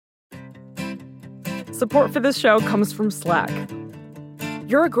Support for this show comes from Slack.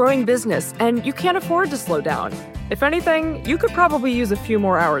 You're a growing business, and you can't afford to slow down. If anything, you could probably use a few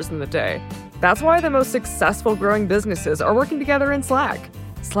more hours in the day. That's why the most successful growing businesses are working together in Slack.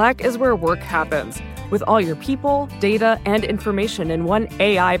 Slack is where work happens, with all your people, data, and information in one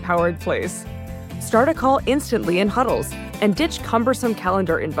AI-powered place. Start a call instantly in huddles and ditch cumbersome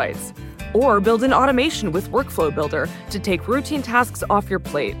calendar invites. Or build an automation with Workflow Builder to take routine tasks off your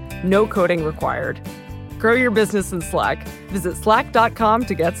plate. No coding required. Grow your business in Slack. Visit slack.com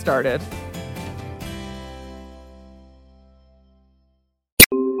to get started.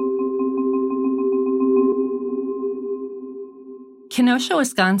 Kenosha,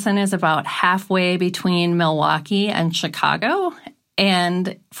 Wisconsin is about halfway between Milwaukee and Chicago.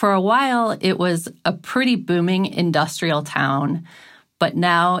 And for a while, it was a pretty booming industrial town. But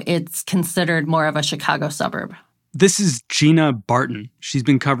now it's considered more of a Chicago suburb. This is Gina Barton. She's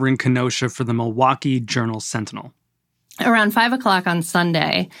been covering Kenosha for the Milwaukee Journal Sentinel. Around 5 o'clock on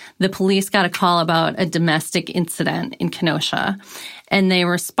Sunday, the police got a call about a domestic incident in Kenosha. And they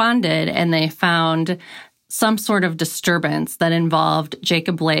responded and they found some sort of disturbance that involved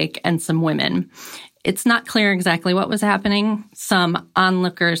Jacob Blake and some women. It's not clear exactly what was happening. Some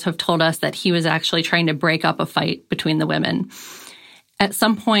onlookers have told us that he was actually trying to break up a fight between the women. At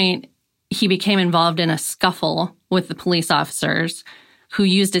some point, he became involved in a scuffle with the police officers who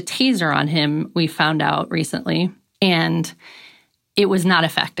used a taser on him, we found out recently, and it was not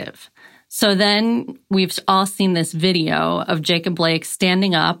effective. So then we've all seen this video of Jacob Blake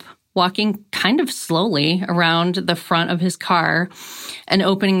standing up, walking kind of slowly around the front of his car and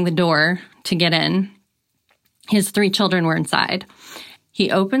opening the door to get in. His 3 children were inside.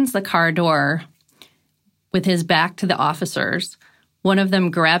 He opens the car door with his back to the officers. One of them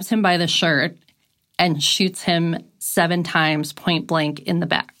grabs him by the shirt and shoots him 7 times point blank in the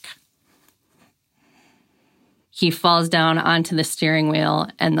back. He falls down onto the steering wheel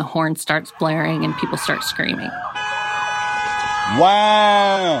and the horn starts blaring and people start screaming.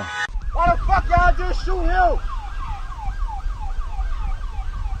 Wow! Why the fuck y'all just shoot him?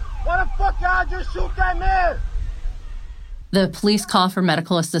 Why the fuck y'all just shoot that man? The police call for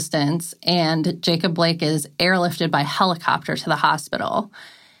medical assistance, and Jacob Blake is airlifted by helicopter to the hospital,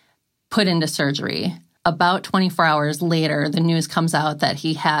 put into surgery. About 24 hours later, the news comes out that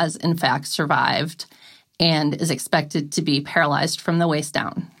he has, in fact, survived and is expected to be paralyzed from the waist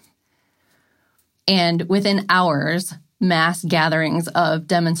down. And within hours, mass gatherings of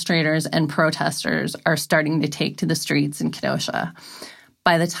demonstrators and protesters are starting to take to the streets in Kenosha.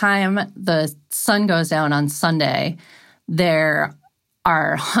 By the time the sun goes down on Sunday, there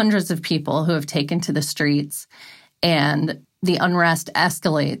are hundreds of people who have taken to the streets, and the unrest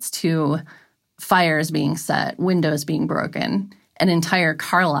escalates to fires being set, windows being broken. An entire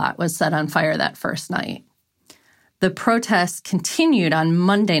car lot was set on fire that first night. The protests continued on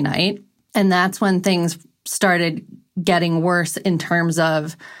Monday night, and that's when things started getting worse in terms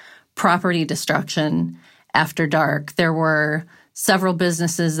of property destruction after dark. There were several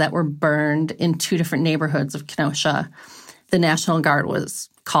businesses that were burned in 2 different neighborhoods of Kenosha. The National Guard was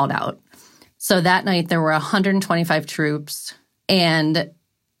called out. So that night there were 125 troops, and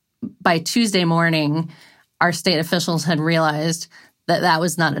by Tuesday morning, our state officials had realized that that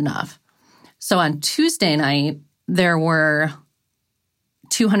was not enough. So on Tuesday night, there were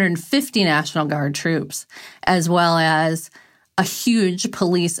 250 National Guard troops, as well as a huge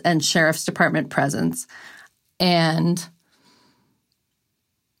police and sheriff's department presence. And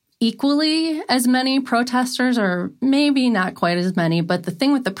equally as many protesters, or maybe not quite as many, but the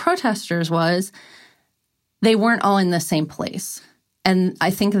thing with the protesters was they weren't all in the same place. And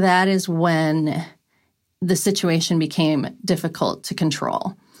I think that is when the situation became difficult to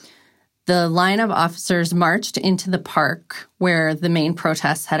control. The line of officers marched into the park where the main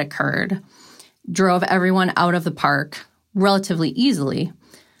protests had occurred, drove everyone out of the park relatively easily.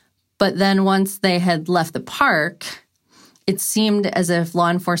 But then once they had left the park, it seemed as if law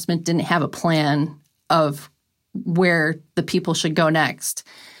enforcement didn't have a plan of where the people should go next.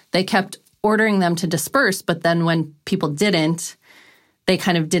 They kept ordering them to disperse, but then when people didn't, they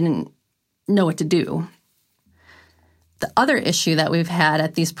kind of didn't know what to do. The other issue that we've had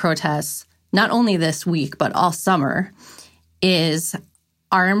at these protests, not only this week, but all summer, is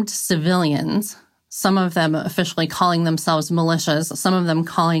armed civilians, some of them officially calling themselves militias, some of them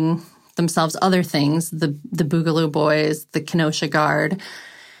calling themselves other things, the Boogaloo Boys, the Kenosha Guard,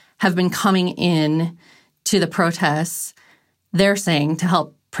 have been coming in to the protests, they're saying, to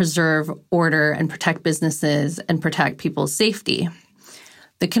help preserve order and protect businesses and protect people's safety.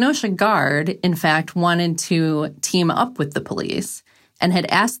 The Kenosha Guard, in fact, wanted to team up with the police and had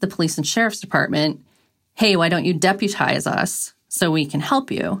asked the police and sheriff's department hey, why don't you deputize us so we can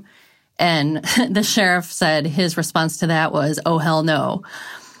help you? And the sheriff said his response to that was, oh, hell no.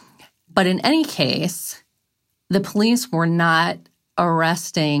 But in any case, the police were not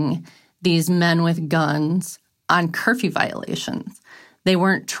arresting these men with guns on curfew violations. They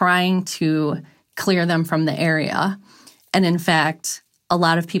weren't trying to clear them from the area. And in fact, a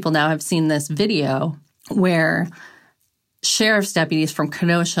lot of people now have seen this video where sheriff's deputies from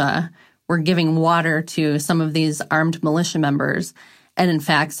Kenosha were giving water to some of these armed militia members and in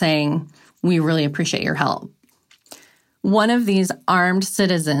fact saying, we really appreciate your help. One of these armed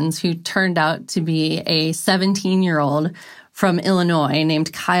citizens who turned out to be a 17-year-old from Illinois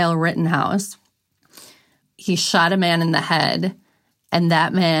named Kyle Rittenhouse, he shot a man in the head, and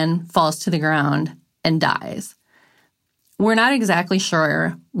that man falls to the ground and dies. We're not exactly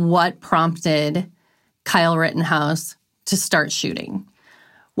sure what prompted Kyle Rittenhouse to start shooting.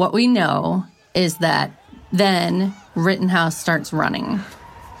 What we know is that then Rittenhouse starts running.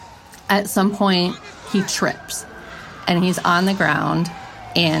 At some point, he trips, and he's on the ground,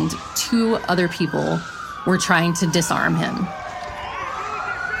 and two other people were trying to disarm him.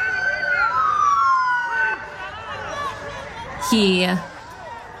 He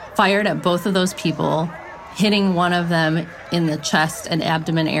fired at both of those people, hitting one of them in the chest and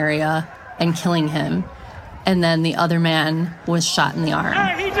abdomen area and killing him. And then the other man was shot in the arm.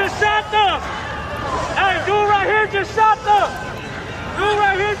 Hey, he just shot them! Hey, dude right here just shot them! Dude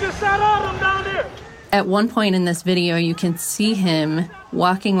right here just shot all of them down there! At one point in this video, you can see him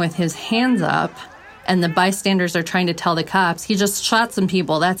walking with his hands up, and the bystanders are trying to tell the cops, he just shot some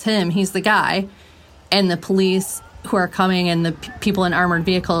people, that's him, he's the guy. And the police who are coming and the people in armored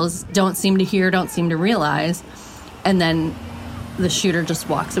vehicles don't seem to hear, don't seem to realize. And then the shooter just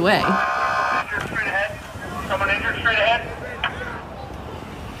walks away. Injured straight ahead. Someone injured straight ahead.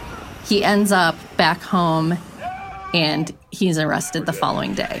 He ends up back home, and he's arrested the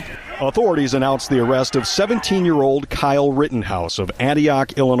following day. Authorities announced the arrest of 17-year-old Kyle Rittenhouse of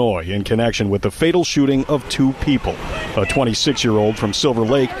Antioch, Illinois, in connection with the fatal shooting of two people, a 26-year-old from Silver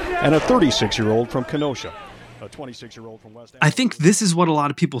Lake and a 36-year-old from Kenosha. A 26-year-old from West. I think this is what a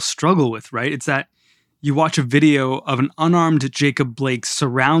lot of people struggle with, right? It's that you watch a video of an unarmed Jacob Blake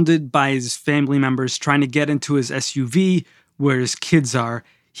surrounded by his family members trying to get into his SUV where his kids are.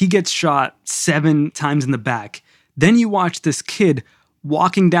 He gets shot 7 times in the back. Then you watch this kid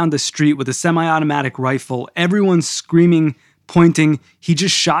walking down the street with a semi-automatic rifle. Everyone's screaming, pointing. He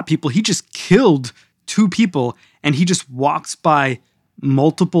just shot people. He just killed 2 people, and he just walks by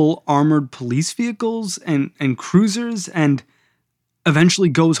multiple armored police vehicles and cruisers and eventually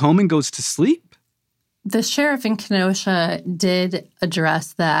goes home and goes to sleep. The sheriff in Kenosha did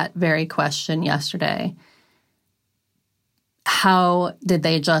address that very question yesterday. How did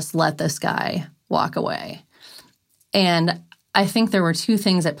they just let this guy walk away? And I think there were 2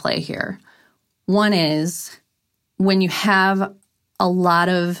 things at play here. One is when you have a lot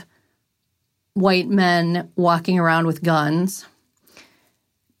of white men walking around with guns,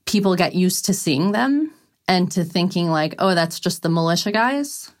 people get used to seeing them and to thinking like, oh, that's just the militia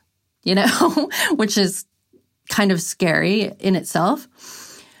guys, you know, which is kind of scary in itself.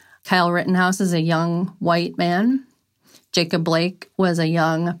 Kyle Rittenhouse is a young white man. Jacob Blake was a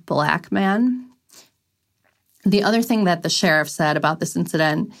young black man. The other thing that the sheriff said about this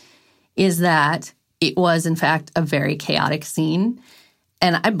incident is that it was, in fact, a very chaotic scene.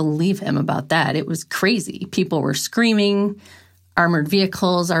 And I believe him about that. It was crazy. People were screaming. Armored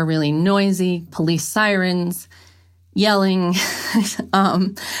vehicles are really noisy. Police sirens, yelling.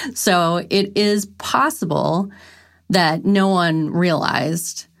 So it is possible that no one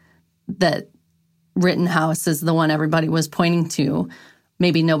realized that Rittenhouse is the one everybody was pointing to.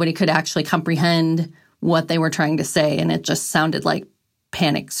 Maybe nobody could actually comprehend what they were trying to say, and it just sounded like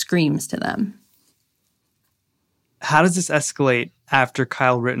panic screams to them. How does this escalate after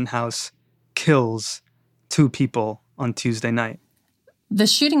Kyle Rittenhouse kills 2 people on Tuesday night? The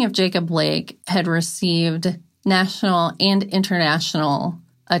shooting of Jacob Blake had received national and international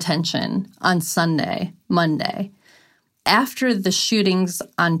attention on Monday. After the shootings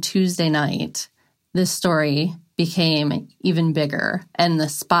on Tuesday night, this story became even bigger, and the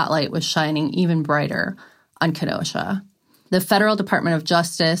spotlight was shining even brighter on Kenosha. The Federal Department of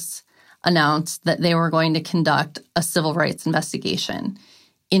Justice announced that they were going to conduct a civil rights investigation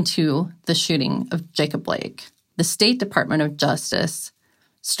into the shooting of Jacob Blake. The State Department of Justice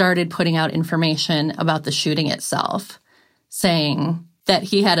started putting out information about the shooting itself, saying that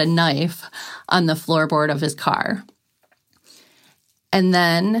he had a knife on the floorboard of his car. And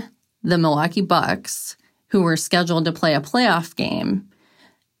then the Milwaukee Bucks, who were scheduled to play a playoff game,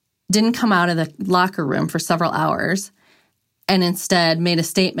 didn't come out of the locker room for several hours and instead made a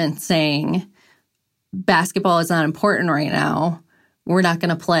statement saying, basketball is not important right now. We're not going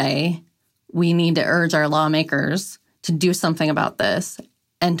to play. We need to urge our lawmakers to do something about this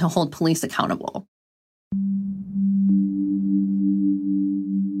and to hold police accountable.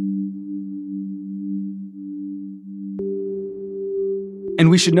 And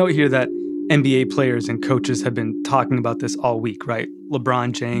we should note here that NBA players and coaches have been talking about this all week, right?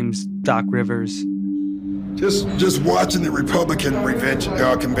 LeBron James, Doc Rivers. Just watching the Republican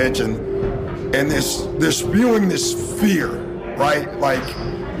convention, and they're spewing this fear, right? Like,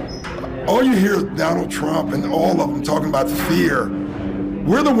 all you hear is Donald Trump and all of them talking about fear.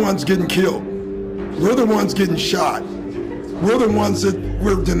 We're the ones getting killed. We're the ones getting shot. We're the ones that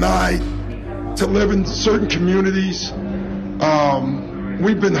we're denied to live in certain communities.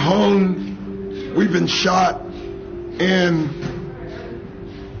 We've been hung, we've been shot, and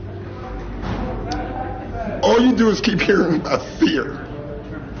all you do is keep hearing about fear.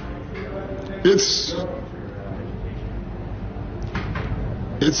 It's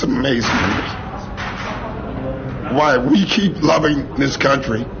amazing to me why we keep loving this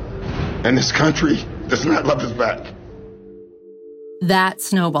country, and this country does not love us back. That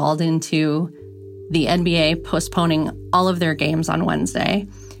snowballed into the NBA postponing all of their games on Wednesday.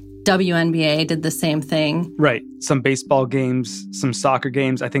 WNBA did the same thing. Right. Some baseball games, some soccer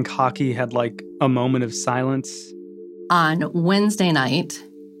games. I think hockey had like a moment of silence. On Wednesday night,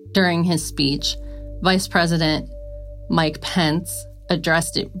 during his speech, Vice President Mike Pence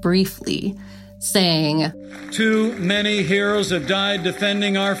addressed it briefly, saying, "Too many heroes have died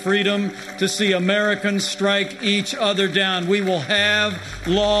defending our freedom to see Americans strike each other down. We will have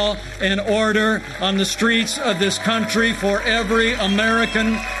law and order on the streets of this country for every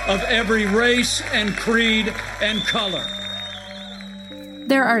American of every race and creed and color."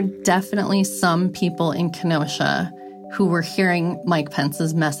 There are definitely some people in Kenosha who were hearing Mike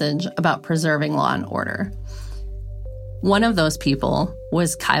Pence's message about preserving law and order. One of those people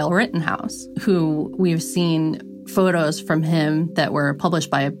was Kyle Rittenhouse, who we've seen photos from him that were published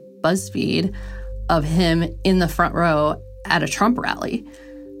by BuzzFeed of him in the front row at a Trump rally.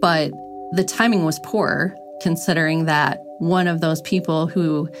 But the timing was poor, considering that one of those people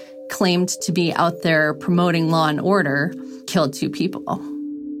who claimed to be out there promoting law and order killed two people.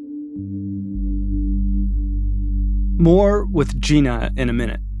 More with Gina in a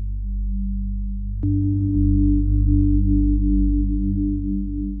minute.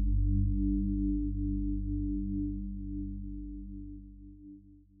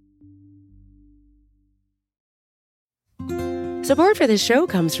 Support for this show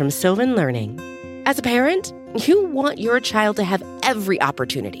comes from Sylvan Learning. As a parent, you want your child to have every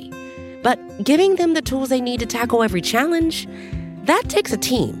opportunity, but giving them the tools they need to tackle every challenge, that takes a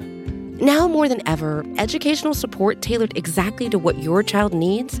team. Now more than ever, educational support tailored exactly to what your child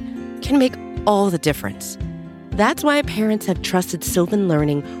needs can make all the difference. That's why parents have trusted Sylvan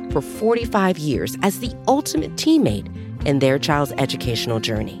Learning for 45 years as the ultimate teammate in their child's educational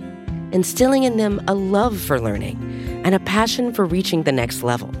journey, instilling in them a love for learning and a passion for reaching the next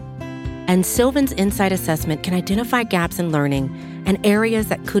level. And Sylvan's Insight Assessment can identify gaps in learning and areas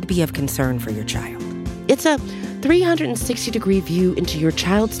that could be of concern for your child. It's a 360-degree view into your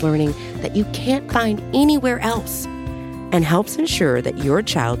child's learning that you can't find anywhere else, and helps ensure that your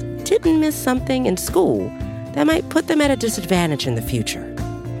child didn't miss something in school that might put them at a disadvantage in the future.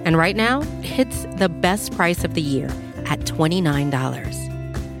 And right now, it's the best price of the year at $29.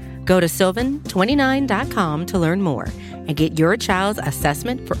 Go to sylvan29.com to learn more and get your child's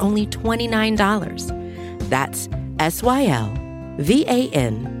assessment for only $29. That's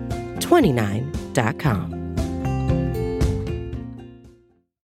SYLVAN29.com.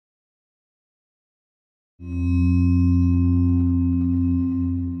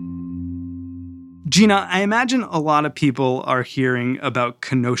 Gina, I imagine a lot of people are hearing about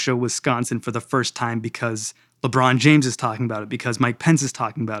Kenosha, Wisconsin for the first time because LeBron James is talking about it, because Mike Pence is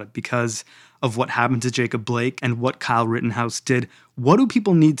talking about it, because of what happened to Jacob Blake and what Kyle Rittenhouse did. What do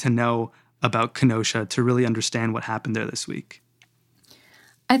people need to know about Kenosha to really understand what happened there this week?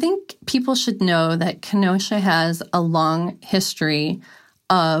 I think people should know that Kenosha has a long history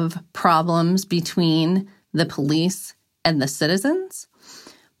of problems between the police and the citizens.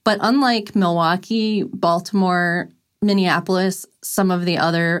 But unlike Milwaukee, Baltimore, Minneapolis, some of the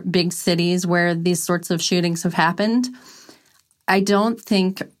other big cities where these sorts of shootings have happened, I don't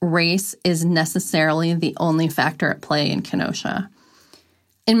think race is necessarily the only factor at play in Kenosha.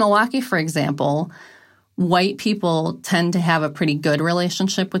 In Milwaukee, for example, white people tend to have a pretty good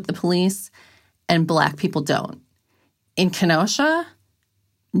relationship with the police, and Black people don't. In Kenosha,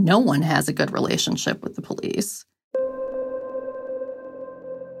 no one has a good relationship with the police.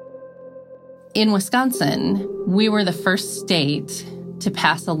 In Wisconsin, we were the first state to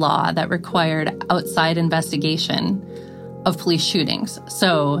pass a law that required outside investigation of police shootings.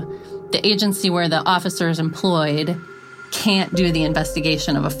 So the agency where the officer is employed can't do the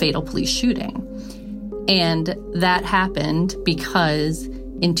investigation of a fatal police shooting. And that happened because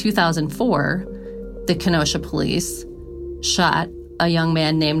in 2004, the Kenosha police shot a young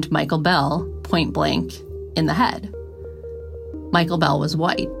man named Michael Bell point blank in the head. Michael Bell was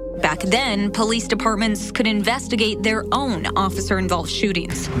white. Back then, police departments could investigate their own officer-involved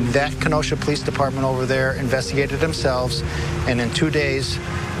shootings. That Kenosha Police Department over there investigated themselves, and in 2 days,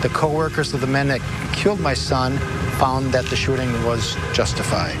 the co-workers of the men that killed my son found that the shooting was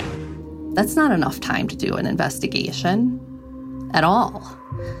justified. That's not enough time to do an investigation at all.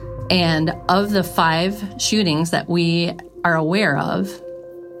 And of the 5 shootings that we are aware of,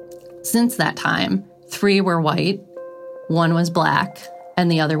 since that time, 3 were white, 1 was black, and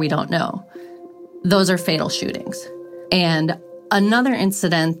the other we don't know. Those are fatal shootings. And another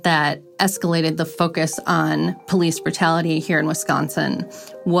incident that escalated the focus on police brutality here in Wisconsin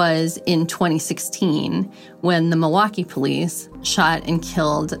was in 2016 when the Milwaukee police shot and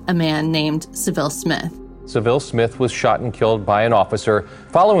killed a man named Seville Smith. Seville Smith was shot and killed by an officer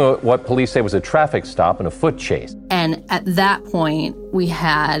following what police say was a traffic stop and a foot chase. And at that point, we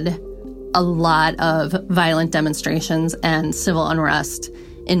had a lot of violent demonstrations and civil unrest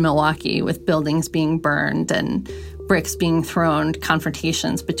in Milwaukee, with buildings being burned and bricks being thrown,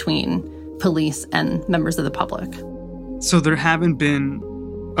 confrontations between police and members of the public. So there haven't been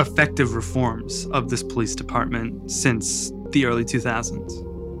effective reforms of this police department since the early 2000s?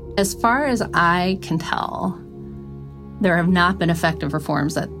 As far as I can tell, there have not been effective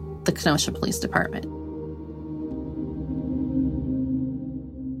reforms at the Kenosha Police Department.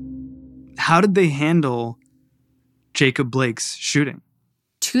 How did they handle Jacob Blake's shooting?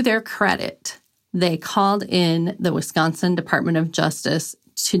 To their credit, they called in the Wisconsin Department of Justice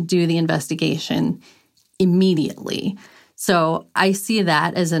to do the investigation immediately. So I see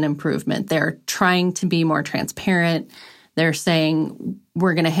that as an improvement. They're trying to be more transparent. They're saying,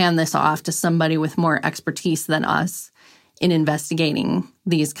 we're going to hand this off to somebody with more expertise than us in investigating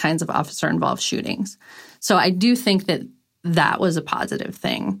these kinds of officer-involved shootings. So I do think that that was a positive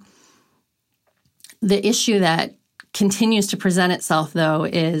thing. The issue that continues to present itself, though,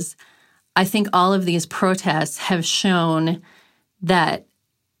 is I think all of these protests have shown that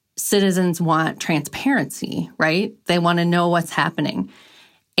citizens want transparency, right? They want to know what's happening.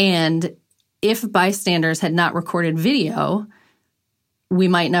 And if bystanders had not recorded video, we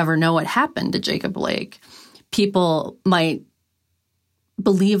might never know what happened to Jacob Blake. People might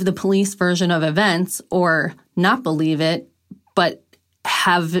believe the police version of events or not believe it, but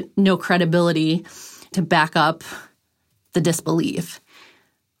have no credibility to back up the disbelief.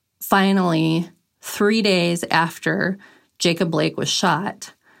 Finally, 3 days after Jacob Blake was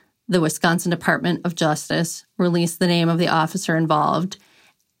shot, the Wisconsin Department of Justice released the name of the officer involved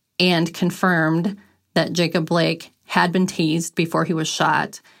and confirmed that Jacob Blake had been tased before he was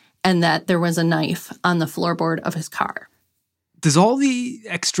shot and that there was a knife on the floorboard of his car. Does all the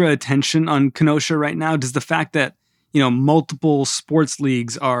extra attention on Kenosha right now, does the fact that, multiple sports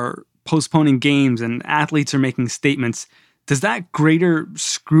leagues are postponing games and athletes are making statements, does that greater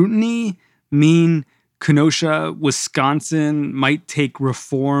scrutiny mean Kenosha, Wisconsin might take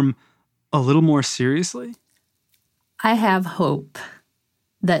reform a little more seriously? I have hope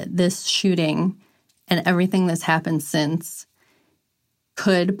that this shooting and everything that's happened since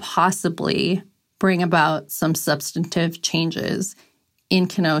could possibly bring about some substantive changes in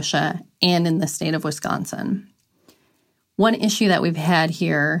Kenosha and in the state of Wisconsin. One issue that we've had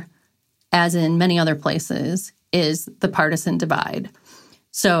here, as in many other places, is the partisan divide.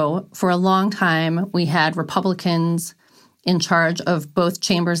 So for a long time, we had Republicans in charge of both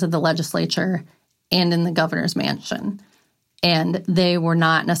chambers of the legislature and in the governor's mansion. And they were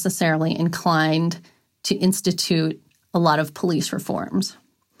not necessarily inclined to institute a lot of police reforms.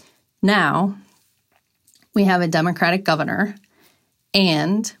 Now, we have a Democratic governor,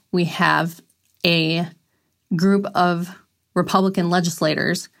 and we have a group of Republican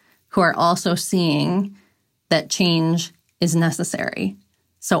legislators who are also seeing that change is necessary.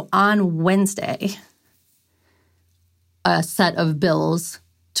 So on Wednesday, a set of bills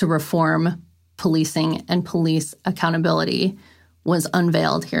to reform policing and police accountability was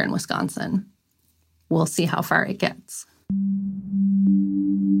unveiled here in Wisconsin. We'll see how far it gets.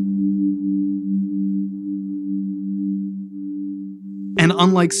 And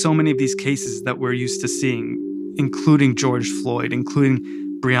unlike so many of these cases that we're used to seeing, including George Floyd,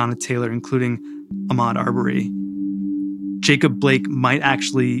 including Breonna Taylor, including Ahmaud Arbery, Jacob Blake might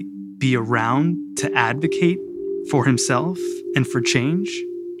actually be around to advocate for himself and for change?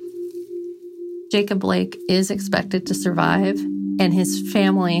 Jacob Blake is expected to survive, and his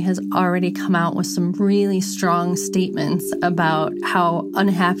family has already come out with some really strong statements about how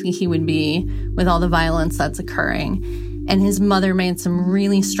unhappy he would be with all the violence that's occurring. And his mother made some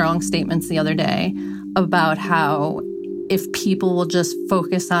really strong statements the other day about how if people will just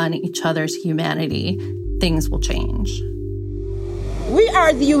focus on each other's humanity, things will change. We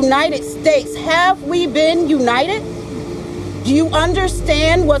are the United States. Have we been united? Do you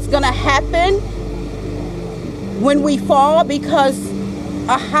understand what's going to happen when we fall? Because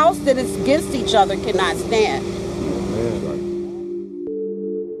a house that is against each other cannot stand.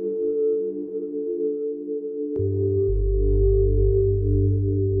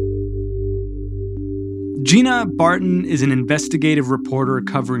 Gina Barton is an investigative reporter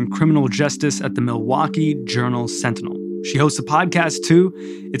covering criminal justice at the Milwaukee Journal Sentinel. She hosts a podcast, too.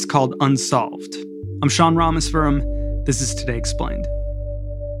 It's called Unsolved. I'm Sean Rameswaram. This is Today Explained.